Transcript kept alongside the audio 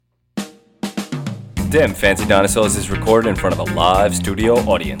Dem Fancy Dinosaurs is recorded in front of a live studio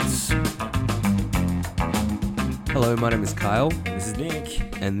audience. Hello, my name is Kyle, This is Nick.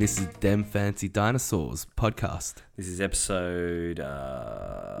 and this is Dem Fancy Dinosaurs podcast This is episode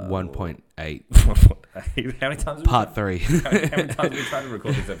 1.8, How many times? part 3. How many times have we tried to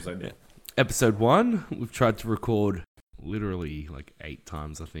record this episode? Yeah. Episode 1, we've tried to record literally like 8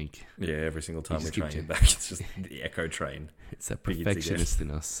 times, I think. Yeah, every single time You we're just keep trying it back, it's just the echo train. It's that Begins perfectionist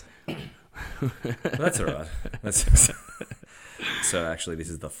in us. But that's all right. So actually, this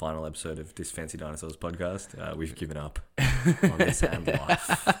is the final episode of this Fancy Dinosaurs podcast. We've given up on this and life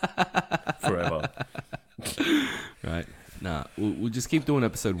forever. Right. Nah, we'll just keep doing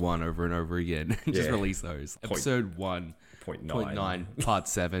episode 1 over and over again. Just Yeah. release those. Episode 1.9, 0.9. part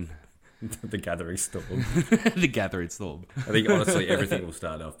 7. The Gathering Storm. The Gathering Storm. I think honestly everything will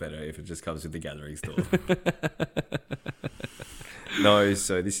start off better if it just comes with the Gathering Storm. No,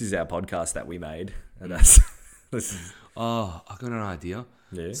 so this is our podcast that we made, and this is Oh, I got an idea.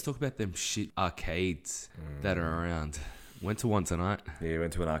 yeah. Let's talk about them shit arcades that are around. Went to one tonight. Yeah, we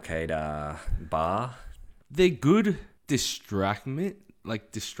went to an arcade bar. They're good distracting.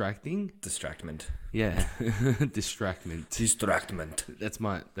 Distractment. Yeah, distractment. Distractment. That's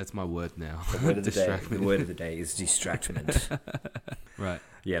my word now. The word of the day. Distractment. The word of the day is distractment. Right.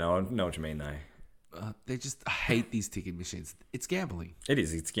 Yeah, no, I know what you mean though. I hate these ticket machines. It's gambling. It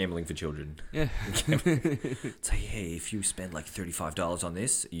is. It's gambling for children. Yeah. So hey, if you spend like $35 on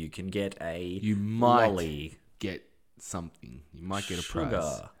this, you can get a You might lolly. get something. You might get a Sugar.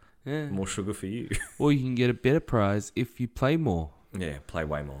 prize. Yeah. More sugar for you. Or you can get a better prize if you play more. Yeah, play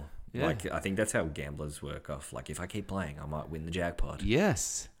way more. Yeah. Like I think that's how gamblers work off. Like if I keep playing, I might win the jackpot.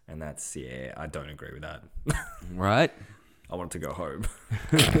 Yes. And that's I don't agree with that. Right? I want to go home.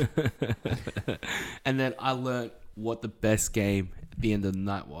 And then I learned what the best game at the end of the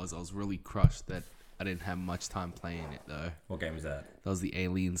night was. I was really crushed that I didn't have much time playing it though. What game is that? That was the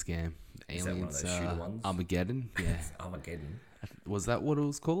Aliens game. Is that one of those shooter ones? Armageddon. Yeah. Armageddon. Was that what it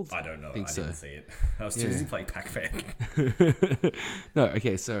was called? I don't know. I think so. didn't see it. I was too Yeah. busy playing Pac-Man. No,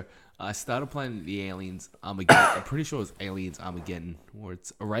 okay, so I started playing the Aliens Armageddon. I'm pretty sure it's Aliens Armageddon, where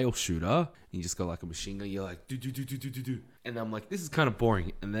it's a rail shooter. And you just got like a machine gun. You're like, do. And I'm like, this is kind of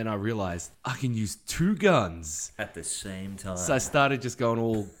boring. And then I realized I can use 2 guns. At the same time. So I started just going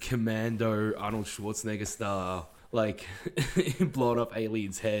all commando, Arnold Schwarzenegger style, like blowing up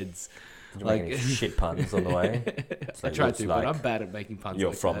aliens' heads. Did you make Like any shit puns on the way? I tried to, but I'm bad at making puns. You're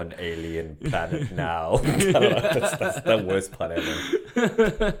like from that. an alien planet now. I don't know, that's the worst pun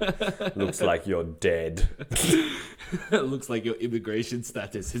ever. Looks like you're dead. It looks like your immigration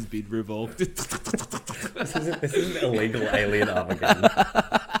status has been revoked. This isn't illegal alien Armageddon.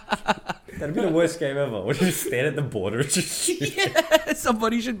 That'd be the worst game ever. Would you just stand at the border and just shoot? Yeah,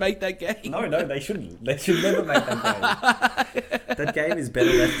 somebody should make that game. No, they shouldn't. They should never make that game. That game is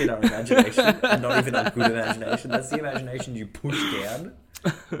better left in our imagination, and not even our good imagination. That's the imagination you push down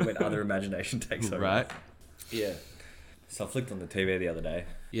when other imagination takes over. Right? Yeah. So I flicked on the TV the other day.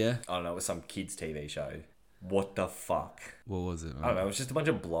 Yeah. I don't know, it was some kids' TV show. What the fuck? What was it? I don't know, it was just a bunch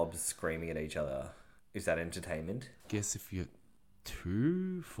of blobs screaming at each other. Is that entertainment? Guess if you're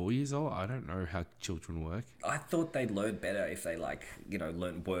 4 years old, I don't know how children work. I thought they'd learn better if they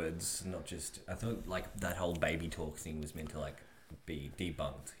learn words, not just. I thought that whole baby talk thing was meant to be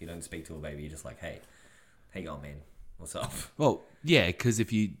debunked. You don't speak to a baby. You're just like, hey you going, man? What's up? Well, yeah, because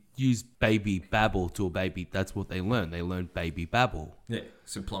if you use baby babble to a baby, that's what they learn. They learn baby babble. Yeah.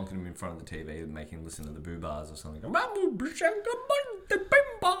 So plonking him in front of the TV and making him listen to the boo bars or something.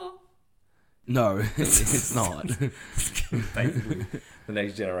 No, it's not. Basically, the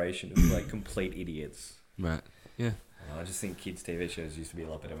next generation is complete idiots. Right. Yeah. I just think kids' TV shows used to be a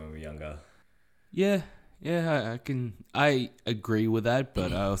lot better when we were younger. Yeah. Yeah, I agree with that,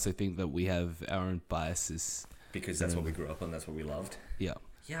 but I also think that we have our own biases. Because that's what we grew up on, that's what we loved. Yeah.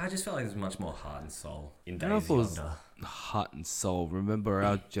 Yeah, I just felt like there's much more heart and soul in I don't know Days if it was Yonder. heart and soul. Remember,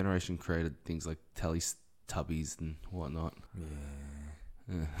 our generation created things like Teletubbies and whatnot.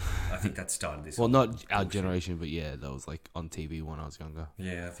 Yeah. I think that started this. Well, whole not our bullshit. generation, but yeah, that was on TV when I was younger.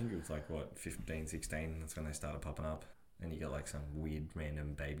 Yeah, I think it was 15, 16. That's when they started popping up. And you got some weird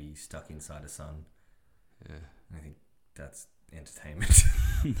random baby stuck inside a sun. Yeah. I think that's entertainment.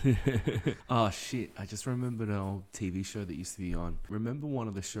 Oh shit, I just remembered an old TV show that used to be on. Remember one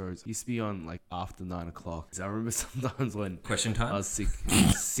of the shows used to be on after 9 o'clock. I remember sometimes when Question time? I was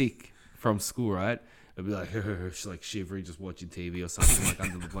sick from school, right? I'd be like shivering, just watching TV or something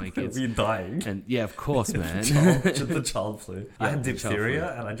under the blankets. Were you dying? And yeah, of course, man. Just the child flu. I had child diphtheria flu.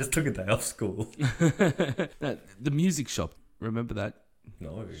 and I just took a day off school. The music shop, remember that?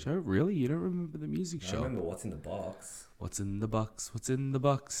 No. show? Really? You don't remember the music I show? remember What's in the Box. What's in the box? What's in the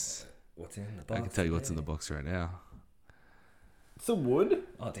box? What's in the box? I can tell you what's in the box right now. Some wood?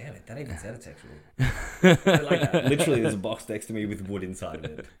 Oh, damn it. That even sounded sexual. I like that. Literally, there's a box next to me with wood inside of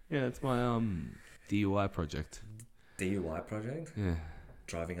it. Yeah, it's my DUI project. DUI project? Yeah.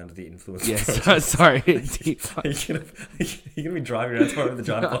 Driving under the influence. Yes. Sorry. You're going to be driving around tomorrow with a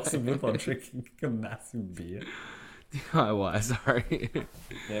giant box of wood while drinking a massive beer. DIY. Sorry.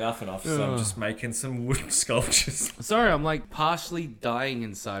 Yeah, enough. So I'm just making some wood sculptures. Sorry, I'm like partially dying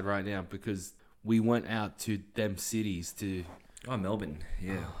inside right now because we went out to them cities to. Oh, Melbourne.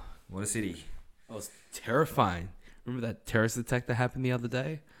 Yeah. What a city. It was terrifying. Remember that terrorist attack that happened the other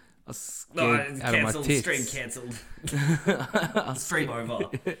day? I was scared out of my tits. Stream cancelled. Stream over.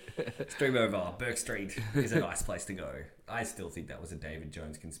 Stream over. Burke Street is a nice place to go. I still think that was a David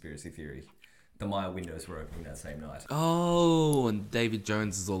Jones conspiracy theory. The Maya windows were opening that same night. Oh, and David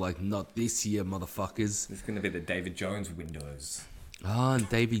Jones is all like, not this year, motherfuckers. It's going to be the David Jones windows. Oh, and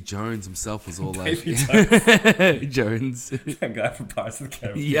Davy Jones himself was all like... Davy Jones. Jones. That guy from Pirates of the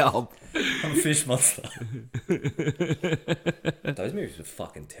Caribbean. Yup. I'm a fish monster. Those movies were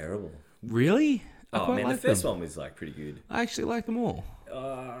fucking terrible. Really? Oh, man, the first one was like pretty good. I actually like them all.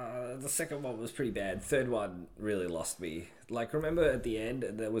 The second one was pretty bad. Third one really lost me. Like, remember at the end,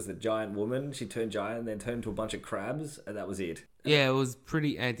 there was the giant woman. She turned giant and then turned into a bunch of crabs, and that was it. Yeah, it was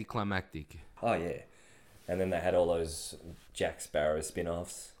pretty anticlimactic. Oh, yeah. And then they had all those Jack Sparrow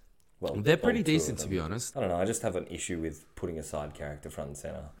spin-offs. Well, They're pretty all two of decent, to them. be honest. I don't know. I just have an issue with putting a side character front and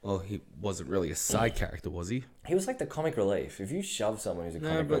center. Well, he wasn't really a side character, was he? He was like the comic relief. If you shove someone who's a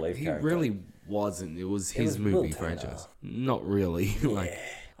comic relief he character, really wasn't. It was his was Will movie Turner. franchise. Not really. Like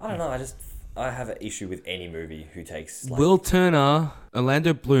I don't know. I have an issue with any movie who takes like, Will Turner,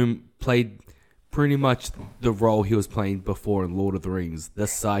 Orlando Bloom played pretty much the role he was playing before in Lord of the Rings, the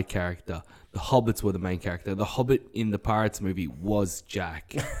side character. The Hobbits were the main character. The Hobbit in the Pirates movie was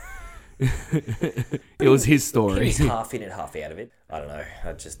Jack. It was his story. He's half in it, half out of it. I don't know. I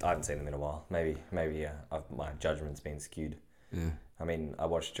haven't seen them in a while. Maybe my judgment's been skewed. Yeah. I mean, I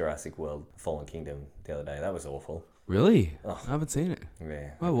watched Jurassic World: Fallen Kingdom the other day. That was awful. Really? Oh. I haven't seen it.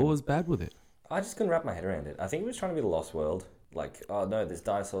 Yeah. Why, what was bad with it? I just couldn't wrap my head around it. I think it was trying to be the Lost World. Like, oh no, there's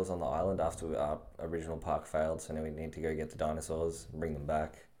dinosaurs on the island after our original park failed, so now we need to go get the dinosaurs and bring them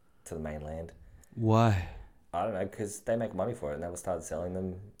back to the mainland. Why? I don't know, because they make money for it, and they started selling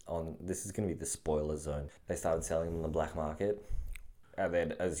them on... This is going to be the spoiler zone. They started selling them on the black market. And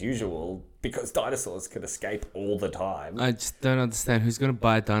then, as usual, because dinosaurs could escape all the time... I just don't understand who's going to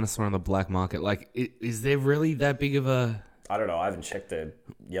buy a dinosaur on the black market. Like, is there really that big of a... I don't know, I haven't checked the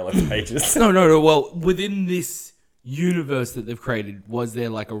yellow pages. No. Well, within this universe that they've created, was there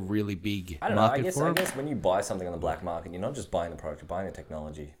like a really big I don't know, market for I them? guess when you buy something on the black market, you're not just buying the product, you're buying the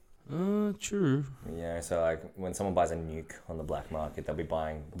technology. True. Yeah, so like when someone buys a nuke on the black market, they'll be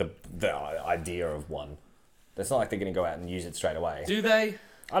buying the idea of one. It's not like they're going to go out and use it straight away. Do they?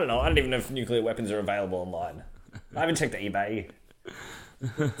 I don't know. I don't even know if nuclear weapons are available online. I haven't checked the eBay.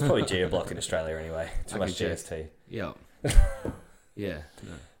 It's probably geo-blocked in Australia anyway. Too much check. GST. Yeah. Yeah.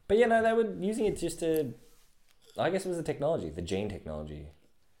 No. But yeah, no, they were using it just to... I guess it was the technology, the gene technology.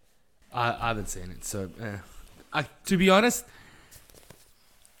 I haven't seen it, so... to be honest,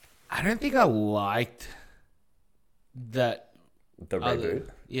 I don't think I liked that... The reboot.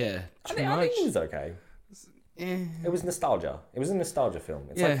 Yeah, I think it was okay. It was nostalgia. It was a nostalgia film.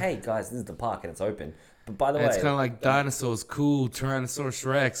 It's like, hey guys, this is the park and it's open. But by the way... It's kind of like dinosaurs, cool. Tyrannosaurus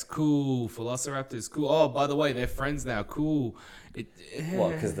Rex, cool. Velociraptors, cool. Oh, by the way, they're friends now, cool.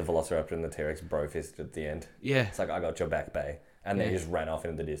 What, because the Velociraptor and the T-Rex bro-fisted at the end? Yeah. It's like, I got your back, bae. And then he just ran off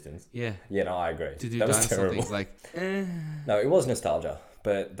into the distance. Yeah. Yeah, no, I agree. To do that was dinosaur terrible. things like... No, it was nostalgia.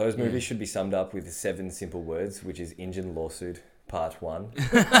 But those movies should be summed up with 7 simple words, which is Engine Lawsuit, Part 1, 2,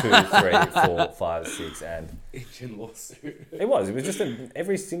 3, 4, 5, 6, and... Engine Lawsuit. It was just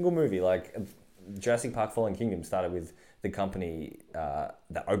every single movie, like Jurassic Park Fallen Kingdom started with the company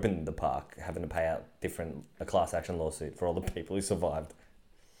that opened the park having to pay out a class action lawsuit for all the people who survived.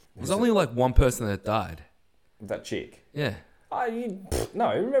 There's only like one person that died. That chick. Yeah.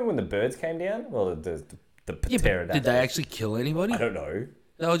 No, remember when the birds came down? Well, the pterodactyls. Did they actually kill anybody? I don't know.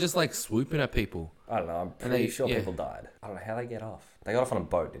 They were just like swooping at people. I don't know. I'm pretty sure people died. I don't know how they get off. They got off on a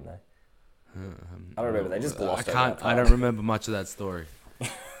boat, didn't they? I don't remember. They just glossed over that part. I don't remember much of that story.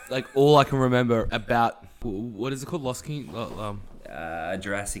 Like all I can remember about what is it called? Lost King.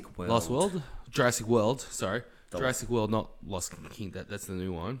 Jurassic World. Lost World. Jurassic World. Sorry. Jurassic World, not Lost King. That's the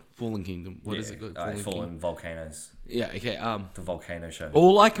new one. Fallen Kingdom. What is it called? Fallen Volcanoes. Yeah. Okay. The volcano show.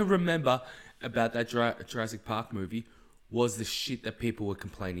 All I can remember about that Jurassic Park movie was the shit that people were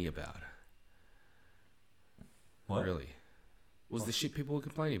complaining about. What? Really? Was the shit people were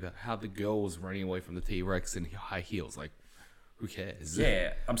complaining about? How the girl was running away from the T-Rex in high heels. Like, who cares?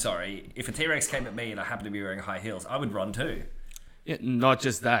 Yeah, I'm sorry. If a T-Rex came at me and I happened to be wearing high heels, I would run too. Yeah, not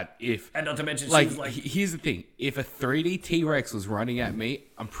just that. And not to mention, she Like, was like... here's the thing. If a 3D T-Rex was running at me,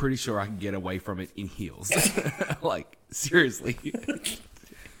 I'm pretty sure I can get away from it in heels. Like, seriously.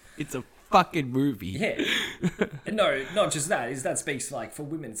 It's a fucking movie. Yeah. No, not just that. That speaks, like, for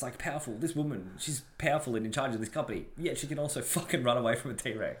women, it's, like, powerful. This woman, she's powerful and in charge of this company. Yet she can also fucking run away from a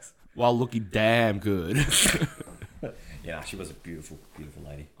T-Rex. While looking damn good. Yeah, she was a beautiful, beautiful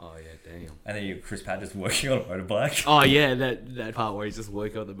lady. Oh, yeah, damn. And then Chris Pratt just working on a motorbike. Oh, yeah, that part where he's just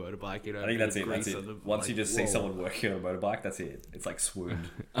working on the motorbike. You know, I think that's it. grease That's it. on the- Once like, you just whoa. see someone working on a motorbike, that's it. It's like swooned.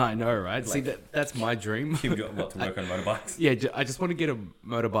 I know, right? See, Like- that's my dream. You've got what to work on motorbikes. Yeah, I just want to get a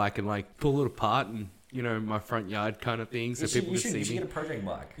motorbike and, like, pull it apart and, you know, my front yard kind of thing so people you can should see get me. a project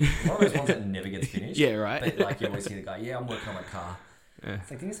bike. One of those ones that never gets finished. Yeah, right? But like you always see the guy, yeah, I'm working on my car. Yeah.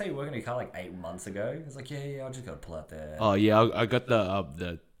 It's like, didn't you say you were working on your car like 8 months ago? It's like, yeah, I just got to pull out there. Oh, yeah, I got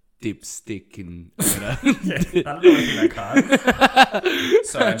the dipstick and... Yeah, I don't know anything about cars.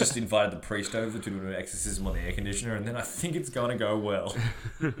 So I just invited the priest over to do an exorcism on the air conditioner, and then I think it's going to go well.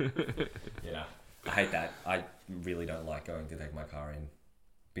 Yeah, I hate that. I really don't like going to take my car in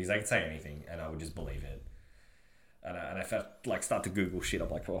because they can say anything, and I would just believe it. And I felt like start to Google shit. I'm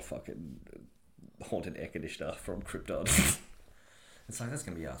like, oh, fucking haunted air conditioner from Krypton. It's like that's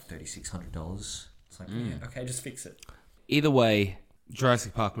gonna be $3,600. It's like, yeah, okay, just fix it. Either way,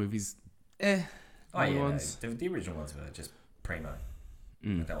 Jurassic Park movies, Oh new yeah, ones. no, the original ones were just primo.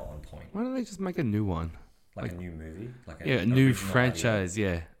 Like, they were on point. Why don't they just make a new one? Like a new movie, like Yeah, a new original franchise,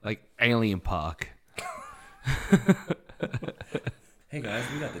 yeah. Like Alien Park. idea. Hey guys,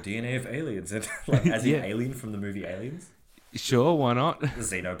 we got the DNA of aliens, and like as in Yeah. Alien from the movie Aliens, Sure, why not? the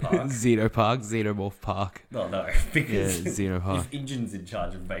Xenopark. Xenomorph Park. No, Yeah, because Xenopark. if Ingen's in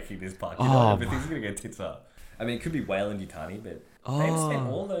charge of making this park, Oh, everything's gonna go tits up. I mean, it could be Whale and Yutani, but they've spent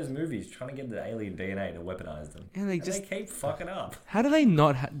Oh. all those movies trying to get the alien DNA to weaponize them. And they And just... they keep fucking up. How do they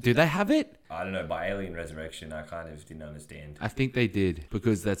not... do they have it? I don't know, by Alien Resurrection, I kind of didn't understand. I think they did,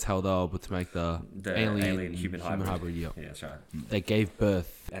 because that's how they were able to make the alien human hybrid. yeah. Yeah, that's right. They gave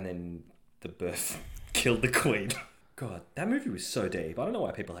birth. And then the birth killed the queen. God, that movie was so deep. I don't know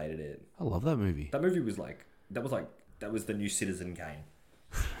why people hated it. I love that movie. That movie was like, that was the new Citizen Kane.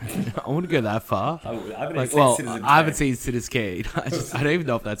 I wouldn't go that far. I haven't Like, even well, seen Citizen I haven't Kane. seen Citizen Kane. I don't even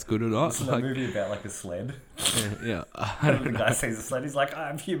know if that's good or not. It's a Like, movie about like a sled. yeah. And the guy sees a sled, he's like,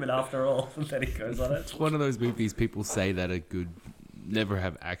 I'm human after all. And then he goes on it. It's one of those movies people say that are good, never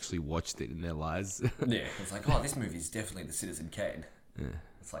have actually watched it in their lives. Yeah, it's like, oh, this movie is definitely the Citizen Kane. Yeah.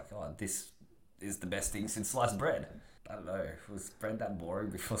 It's like, oh, this is the best thing since sliced bread. I don't know. Was bread that boring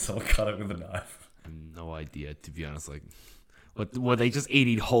before someone cut it with a knife? I have no idea, to be honest. Like, what were they just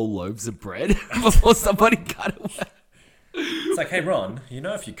eating whole loaves of bread before somebody cut it? It's like, hey, Ron, you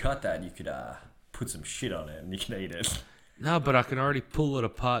know if you cut that, you could put some shit on it and you can eat it. No, but I can already pull it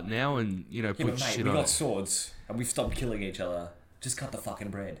apart now and, you know, Yeah, put but mate, shit we on got it. swords and we've stopped killing each other. Just cut the fucking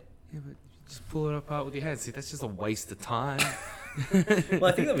bread. Yeah, but just pull it apart with your hands. See, that's just a waste of time. Well,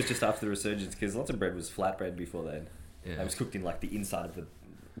 I think that was just after the resurgence because lots of bread was flat bread before then. Yeah. It was cooked in like the inside of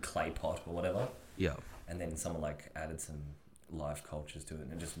a clay pot or whatever. Yeah. And then someone like added some live cultures to it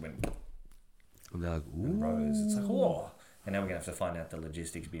and it just went And they're like, and ooh. rose. It's like, oh. And now we're going to have to find out the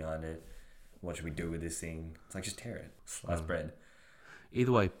logistics behind it. What should we do with this thing? It's like, just tear it. Slice bread.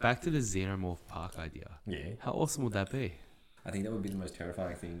 Either way, back to the Xenomorph Park idea. Yeah. How awesome would that be? I think that would be the most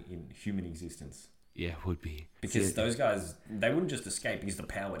terrifying thing in human existence. Yeah, it would be. Because See, those guys, they wouldn't just escape because the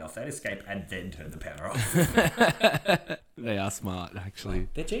power went off. They'd escape and then turn the power off. they are smart, actually.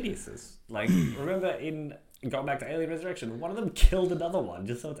 They're geniuses. Like, remember in going back to Alien Resurrection, one of them killed another one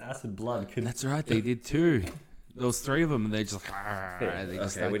just so its acid blood could... That's right, they did too. There was 3 of them, and they just like, Yeah, they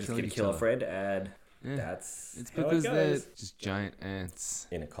just okay, started we're just killing going to each kill other. our friend and Yeah. that's It's how because it they're goes. just giant ants.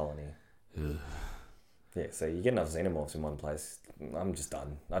 In a colony. Ugh. Yeah, so you get enough xenomorphs in one place, I'm just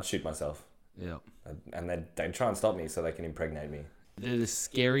done. I'd shoot myself. Yeah. And they'd try and stop me so they can impregnate me. They're the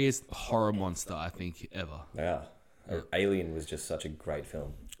scariest horror monster, I think, ever. Yeah. Alien was just such a great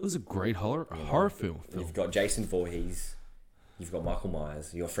film. It was a great horror film. You've got Jason Voorhees, you've got Michael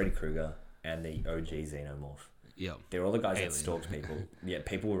Myers, you've got Freddy Krueger, and the OG Xenomorph. Yeah. They're all the guys Alien. that stalked people. Yeah,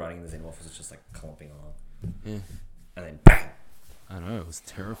 people were running the Xenomorph, was just like clumping on. Yeah. And then bang! I know, it was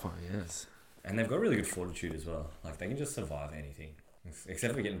terrifying, yes. And they've got really good fortitude as well. Like, they can just survive anything.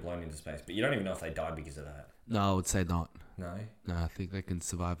 Except for getting blown into space. But you don't even know if they died because of that. No, I would say not. No. No, I think they can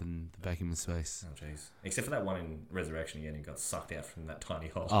survive in the vacuum of space. Oh jeez. Except for that one in Resurrection again, who got sucked out from that tiny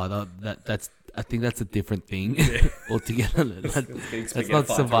hole. Oh, that's. I think that's a different thing altogether. That's Getting not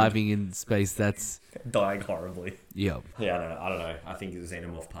fired surviving in space. That's through- dying horribly. yeah. Yeah, I don't know. I think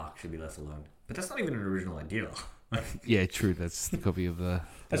Xenomorph Park should be left alone. But that's not even an original idea. Yeah, true. That's the copy of the.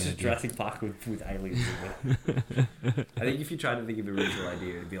 That's the just idea. Jurassic Park with aliens in it. I think if you tried to think of an original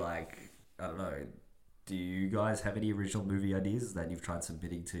idea, it'd be like, I don't know, do you guys have any original movie ideas that you've tried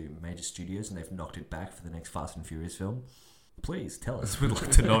submitting to major studios and they've knocked it back for the next Fast and Furious film? Please tell us. We'd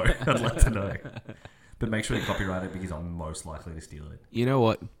like to know. I'd like to know. But make sure you copyright it because I'm most likely to steal it. You know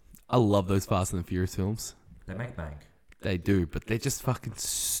what? I love those Fast and the Furious films. They make bank. They do, but they're just fucking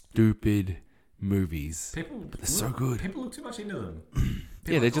stupid movies. But they're so good. People look too much into them.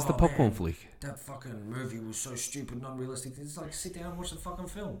 Yeah, they're just a popcorn flick. That fucking movie was so stupid and unrealistic. It's like, sit down and watch the fucking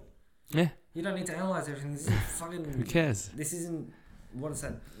film. Yeah, You don't need to analyze everything. This isn't fucking. who cares? This isn't. What is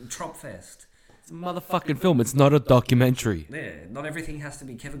that? Trop Fest. It's a motherfucking film. It's not a documentary. Yeah, not everything has to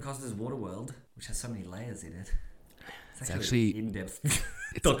be Kevin Costner's Waterworld, which has so many layers in it. It's actually in-depth.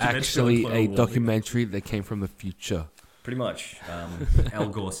 It's documentary actually on a global documentary that came from the future. Pretty much. Al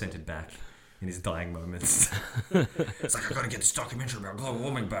Gore sent it back in his dying moments. It's like, I gotta get this documentary about global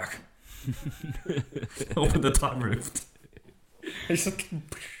warming back. Open the time rift. It's like,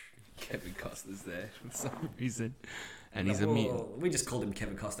 Kevin Costner's there for some reason, and he's a mutant. We just called him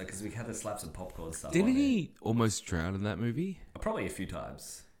Kevin Costner because we had to slap some popcorn stuff. Didn't on he almost drown in that movie? it. Probably a few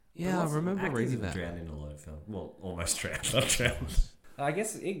times. Yeah, I Lots of remember actors reading have that. drowned in a lot of films. Well, almost drowned. Not drowned. I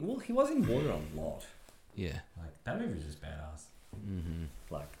guess he was in water a lot. Yeah. Like that movie was just badass. Mm-hmm.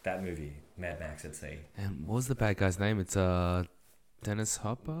 Like that movie, Mad Max at Sea. And what was the bad guy's name? It's Dennis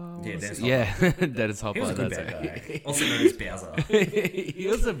Hopper. Yeah, Dennis Yeah, Dennis Hopper. He was a good that's bad right. guy. Also known as Bowser. He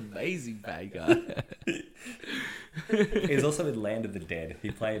was an amazing bad guy. He was also in Land of the Dead.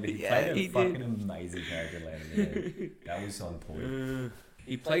 He played he a fucking did. amazing character in Land of the Dead. That was on point.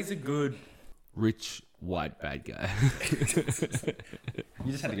 He plays a good rich white bad guy.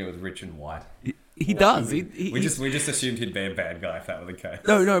 You just had to go with rich and white. He does. We He's- just assumed he'd be a bad guy if that were the case.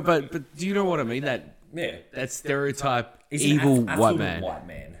 no, but do you know what I mean? Yeah. That stereotype He's an evil white affluent man. white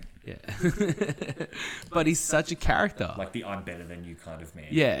man. Yeah. But he's such a character. Like the I'm better than you kind of man.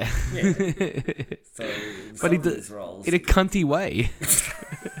 Yeah. Yeah. So, But he some of does his roles. in a cunty way.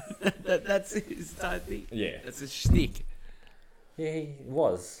 That's his type thing. Yeah. That's his shtick. Yeah, he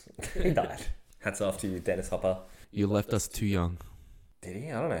was. He died. Hats off to you, Dennis Hopper. You left us too young. Did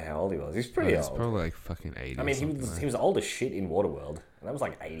he? I don't know how old he was. He was pretty He's old. probably like fucking 80. I mean, he was old as shit in Waterworld. And that was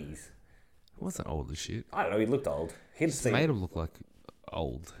like 80s. He wasn't old as shit. I don't know, he looked old. He'd He seen, made him look like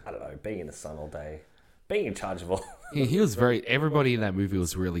old. I don't know, being in the sun all day. Being in charge of all... He was very. Everybody in that movie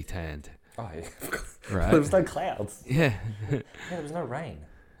was really tanned. Oh, yeah. Right. There was no clouds. Yeah. Yeah, there was no rain.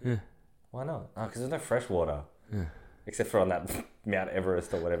 Yeah. Why not? Oh, because there's no fresh water. Yeah. Except for on that Mount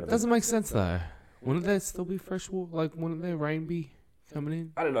Everest or whatever. Doesn't make sense though. Wouldn't there still be fresh water? Like, wouldn't there rain be coming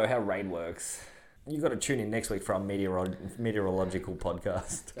in? I don't know how rain works. You got to tune in next week for our meteorological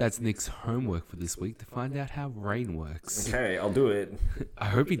podcast. That's Nick's homework for this week to find out how rain works. Okay, I'll do it. I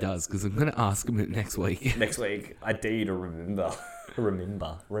hope he does because I'm gonna ask him it next week. Next week, I dare you to remember.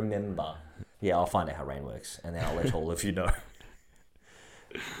 Remember. Yeah, I'll find out how rain works, and then I'll let all of you know.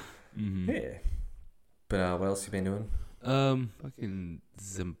 Yeah. But what else you been doing? Fucking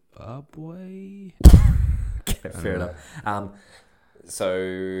Zimbabwe. Fair enough.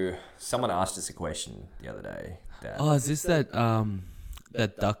 So someone asked us a question the other day. That, Oh, is this that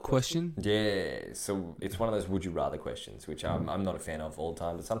duck question? yeah, so it's one of those would you rather questions, which I'm not a fan of all the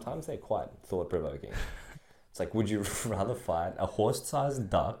time, but sometimes they're quite thought provoking. It's like, would you rather fight a horse-sized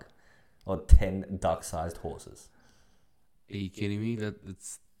duck or 10 duck-sized horses? Are you kidding me?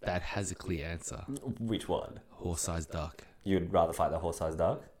 That has a clear answer. Which one? Horse-sized duck. You'd rather fight the horse-sized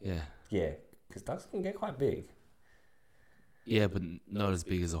duck? Yeah. Yeah, because ducks can get quite big. Yeah, but not as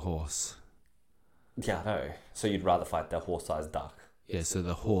big as a horse. Yeah, I know. So you'd rather fight the horse-sized duck? Yeah, so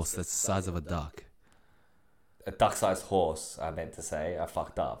the horse that's the size of a duck. A duck-sized horse, I meant to say. I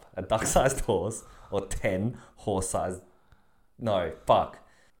fucked up. A duck-sized horse or 10 horse-sized... No, fuck.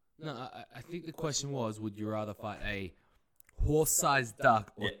 No, I think the question was, would you rather fight a horse-sized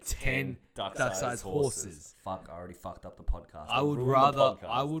duck or Yeah, 10 duck-sized horses? Fuck, I already fucked up the podcast. I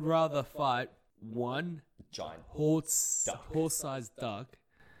would rather fight one Giant. horse-sized duck.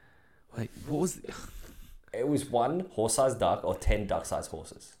 Wait, what was the... It was one horse-sized duck or 10 duck-sized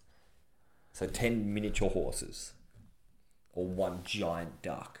horses. So 10 miniature horses. Or one giant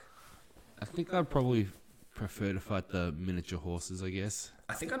duck. I think I'd probably prefer to fight the miniature horses, I guess.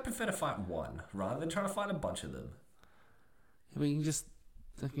 I think I'd prefer to fight one rather than trying to fight a bunch of them. But you can just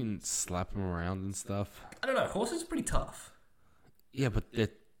fucking slap them around and stuff. I don't know. Horses are pretty tough. Yeah, but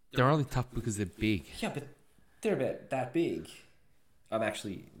they're only tough because they're big. Yeah, but they're about that big.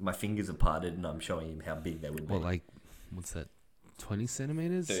 My fingers are parted and I'm showing him how big they would be. Well, like, what's that? 20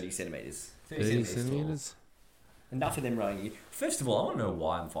 centimeters? 30 centimeters. 30 centimeters? Tall. Enough of them running you. First of all, I want to know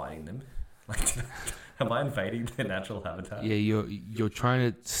why I'm fighting them. Like, am I invading their natural habitat? Yeah, you're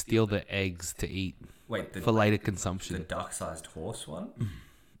trying to steal the eggs to eat. Wait, for later the consumption. duck-sized horse one?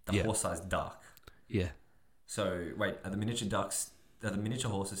 The Yeah. horse-sized duck. Yeah. So, wait, are the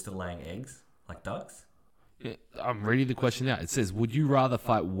miniature horses still laying eggs like ducks? Yeah, I'm reading the question now. It says, would you rather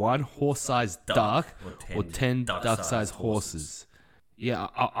fight one horse-sized duck or 10 duck-sized horses? Yeah,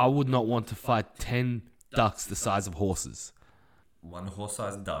 I would not want to fight 10 ducks the size of horses. One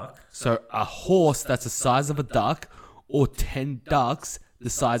horse-sized duck? So a horse that's the size of a duck or 10 ducks the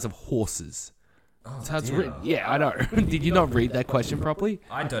size of horses. Oh, That's how it's written. Yeah, I know. Did you not read that question properly?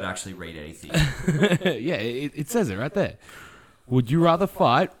 I don't actually read anything. Yeah, it says it right there. Would you rather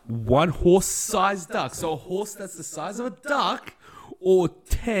fight one horse-sized duck, so a horse that's the size of a duck, or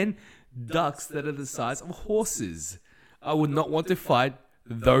 10 ducks that are the size of horses? I would not want to fight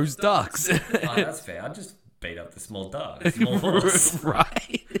those ducks. Oh, that's fair. I'd just beat up the small duck, small horse.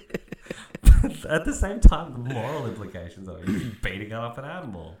 Right. At the same time, the moral implications of it, you're beating up an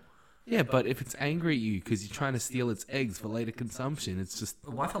animal. Yeah, but if it's angry at you because you're trying to steal its eggs for later consumption, it's just...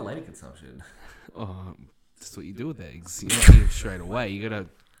 Why for later consumption? Oh, that's what you do with eggs. You don't eat them straight away. You gotta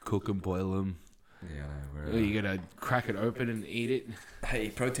cook them, boil them. Yeah, I know. Or you gotta crack it open and eat it. Hey,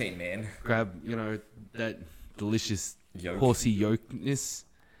 protein, man. Grab, that delicious Yolk. horsey yolkness.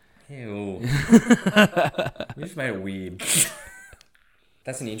 Ew. You just made it weird.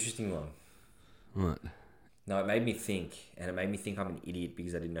 That's an interesting one. What? No, it made me think, and it made me think I'm an idiot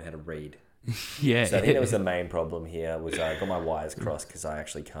because I didn't know how to read. Yeah. So I think that was the main problem here, was I got my wires crossed because I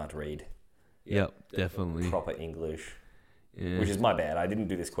actually can't read Yep, definitely. proper English, Yeah. which is my bad. I didn't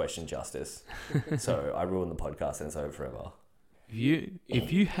do this question justice. So I ruined the podcast and it's over forever.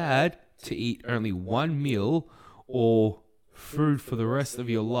 If you had to eat only one meal or food for the rest of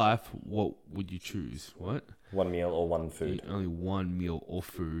your life, what would you choose? What? One meal or one food? Eat only one meal or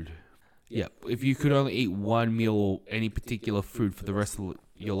food. Yeah, if you could only eat one meal or any particular food for the rest of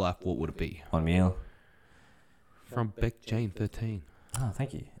your life, what would it be? One meal. From Beck Jane 13. Oh,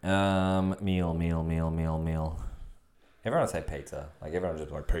 thank you. Meal. Everyone would say pizza. Like, everyone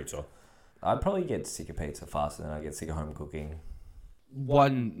just like pizza. I'd probably get sick of pizza faster than I get sick of home cooking.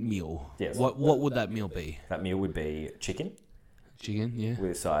 One meal. Yes. What would that meal be? That meal would be chicken Chicken, yeah.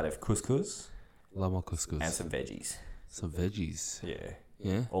 with a side of couscous Love my couscous. and some veggies. Some veggies. Yeah.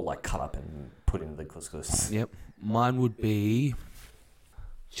 Yeah. Or like cut up and put into the couscous. Yep. Mine would be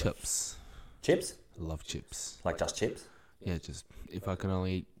chips. Chips? I love chips. Like just chips? Yeah, just if I can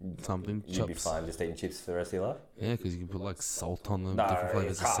only eat something, You'd be chips. fine just eating chips for the rest of your life? Yeah, because you can put like salt on them, No, different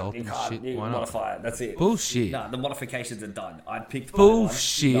flavors of salt you and can't. shit. You Why not? modify it. That's it. Bullshit. No, the modifications are done. I picked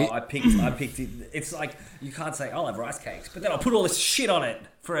Bullshit. No, I picked it. It's like you can't say I'll have rice cakes, but then I'll put all this shit on it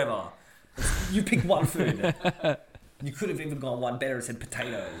forever. You pick one food. You could have even gone one better and said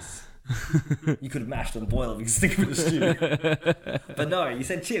potatoes. You could have mashed them, boiled them, you can stick them in the stew. But no, you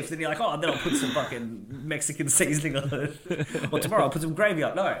said chips, and you're like, oh, then I'll put some fucking Mexican seasoning on it. Or tomorrow I'll put some gravy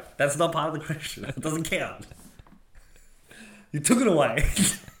on. No, that's not part of the question. It doesn't count. You took it away.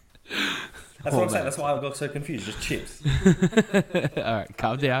 That's what I'm saying. That's why I got so confused. Just chips. All right,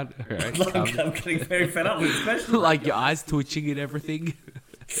 calm down. All right, Like, calm I'm getting very fed up with this question. like your eyes twitching and everything.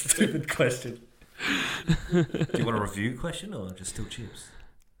 Stupid question. Do you want a review question or just still chips?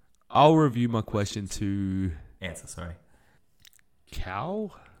 I'll review my question to Answer, sorry.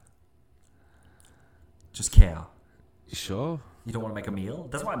 cow. Just cow. Sure. You don't want to make a meal?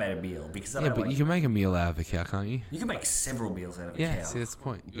 That's why I made a meal. Because I Yeah, don't but like, you can make a meal out of a cow, can't you? you can make several meals out of a Yeah, cow. see, that's the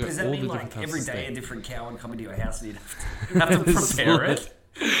point. You But does got that all mean the like different types every of day a steak. different cow would come into your house and you'd have to prepare it?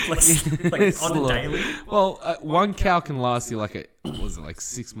 Like on a Slow. daily? Well, one cow can last you like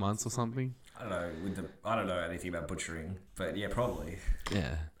 6 months or something? I don't know anything about butchering, but yeah, probably.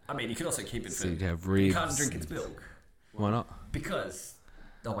 Yeah. I mean, you could also keep it So for... you'd have You ribs. can't drink its milk. Why not? Because...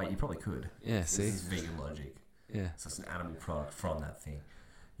 Oh wait, you probably could. Yeah, see? This is vegan logic. Yeah. So it's an animal product from that thing.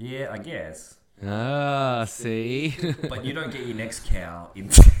 Yeah, I guess. Ah, see? But you don't get your next cow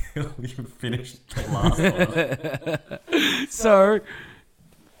until you finish the last one. So,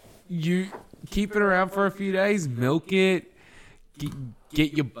 you keep it around for a few days, milk it,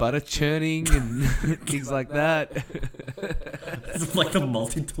 get your butter churning and things like that. It's like the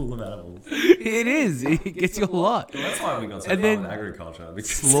multi-tool of animals. It is. It gets you a lot. Well, that's why we got so And far then with agriculture.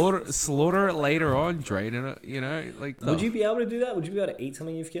 Because Slaughter it later on, draining it. You know, like would you be able to do that? Would you be able to eat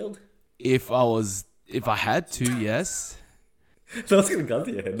something you've killed? if I had to, yes. So what's going to go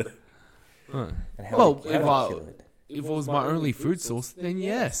to your head? Huh. And how Well, would you kill it? if it was my only food source, then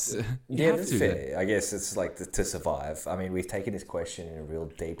yes. You Yeah, have that's to. fair. I guess it's like to survive. I mean, we've taken this question in a real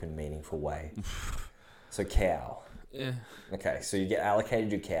deep and meaningful way. So cow. Yeah. Okay, so you get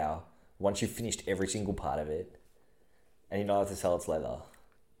allocated your cow once you've finished every single part of it, and you don't have to sell its leather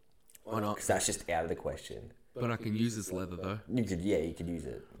Why not? because that's just out of the question. But I can use this leather though. You could use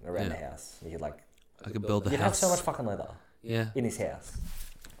it around the house. You could I could build the you'd have house. so much fucking leather Yeah, in this house.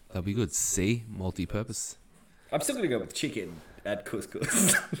 that'd be good. See, multi-purpose. I'm still gonna go with chicken at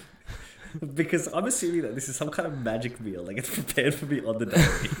couscous. Because I'm assuming that this is some kind of magic meal, like it's prepared for me on the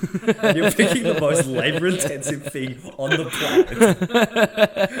day. And you're picking the most labor-intensive thing on the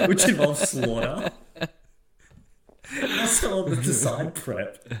planet, which involves slaughter. Also on the design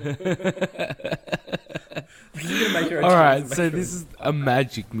prep. You're gonna make your own All right, chicken, so make this is a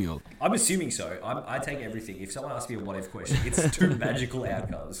magic meal. I'm assuming so. I take everything. If someone asks me a what-if question, it's two magical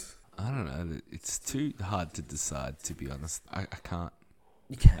outcomes. I don't know. It's too hard to decide. To be honest, I can't.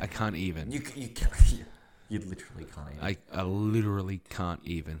 You can. I can't even. You literally can't even. I literally can't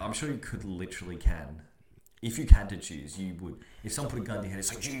even. I'm sure you could literally can. If you had to choose, you would. If someone put a gun to your head,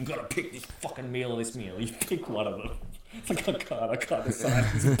 it's like, you gotta pick this fucking meal or this meal. You pick one of them. It's like, I can't decide.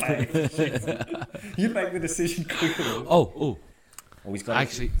 It's pain. You make the decision quickly. Oh, He's got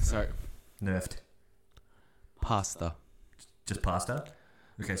actually, sorry. nerfed. Pasta. Just pasta?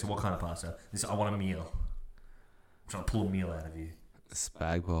 Okay, so what kind of pasta? I want a meal. I'm trying to pull a meal out of you.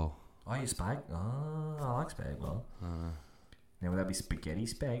 Spag bowl. Oh, you spag? Oh, I like spag bowl. Now, would that be spaghetti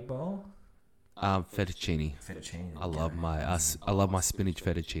spag bowl? Fettuccine. Fettuccine. I love my spinach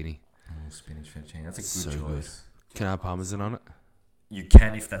fettuccine. Oh, spinach fettuccine. That's a So good good. choice. Can I have parmesan on it? You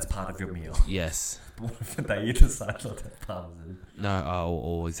can if that's part of your meal. Yes. What if they you decide not to have parmesan? No, I'll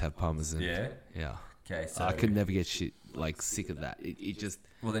always have parmesan. Yeah? Yeah. Okay, so... I could never get sick of that. It just...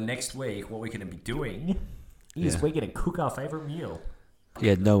 Well, the next week, what we're going to be doing is Yeah. we're going to cook our favourite meal.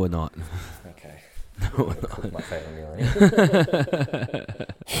 Yeah, no, we're not. Okay. No, we're not. Cook my favourite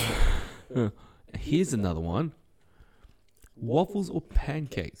meal. Here's another one. Waffles or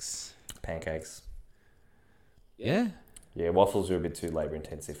pancakes? Pancakes. Yeah? Yeah, waffles are a bit too labour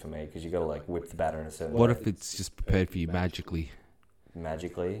intensive for me because you got to like whip the batter in a certain What way. if it's just prepared for you magically?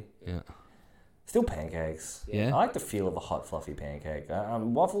 Magically. Yeah. Still pancakes. Yeah? I like the feel of a hot fluffy pancake.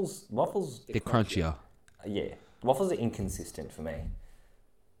 Waffles. They're crunchier. Yeah, waffles are inconsistent for me.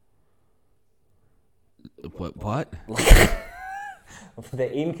 What? They're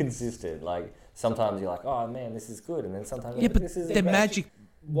inconsistent. Like sometimes you're like, oh man, this is good, and then sometimes Yeah, you're like, but this isn't they're great. magic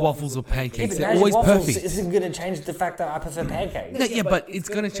waffles or Yeah, pancakes. but They're magic always waffles perfect. isn't going to change the fact that I prefer pancakes. No, yeah, but it's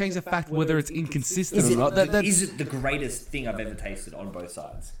going to change the fact whether it's inconsistent Is or not. is it the greatest thing I've ever tasted on both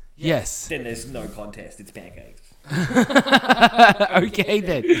sides? Yes. Then there's no contest. It's pancakes. Okay,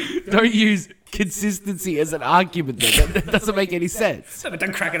 then. Don't use consistency as an argument, then. That doesn't make any sense. No, but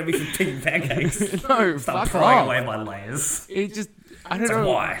don't crack it at me for picking pancakes. No, Start fuck prying off. away my layers. It just... I don't So know.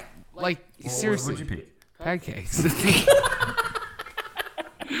 why? Like, seriously. What'd you pick? Pancakes.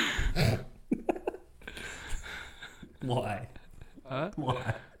 Why? Huh?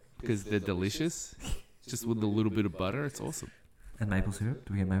 Why? Because they're delicious. Just with a little bit of butter, it's awesome. And maple syrup?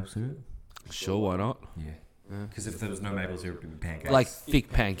 Do we get maple syrup? Sure, why not? Yeah. Because if there was no maple syrup, it'd be pancakes. Like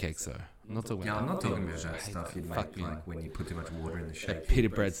thick pancakes, though. I'm not talking Yeah, I'm not talking about I that hate stuff you'd fuck make, me. like when you put too much water in the shake. That pita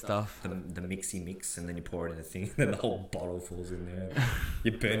bread stuff. The mixy mix, and then you pour it in a thing, and then the whole bottle falls in there.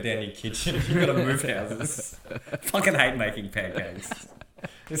 You burn down your kitchen. You gotta move houses. Fucking hate making pancakes.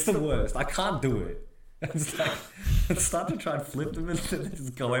 It's the worst. I can't do it. It's like I start to try and flip them, and then they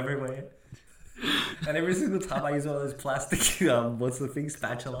just go everywhere. And every single time I use one of those plastic, what's the thing,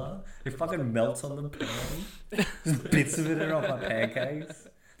 spatula, it fucking melts on the pan. Just bits of it are off my pancakes.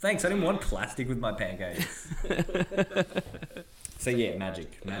 Thanks, I didn't want plastic with my pancakes. So yeah,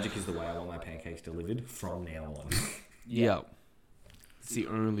 magic. Magic is the way I want my pancakes delivered from now on. Yeah. It's the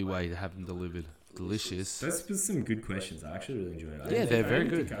only way to have them delivered. Delicious. Those were some good questions. I actually really enjoyed it. Yeah, they're very I didn't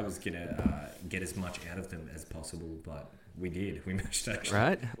good. think I was gonna get as much out of them as possible, but we did. We managed to actually.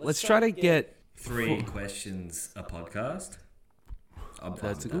 Right? Let's try to get... 3 questions a podcast. I'm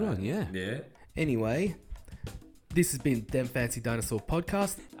fine That's a with good that. one, yeah. Yeah. Anyway, this has been Dem Fancy Dinosaur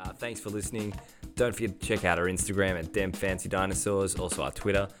Podcast. Thanks for listening. Don't forget to check out our Instagram at Dem Fancy Dinosaurs, also our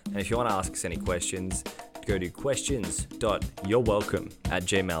Twitter. And if you want to ask us any questions, go to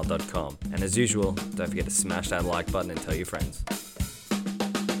questions.yourwelcome@gmail.com. And as usual, don't forget to smash that like button and tell your friends.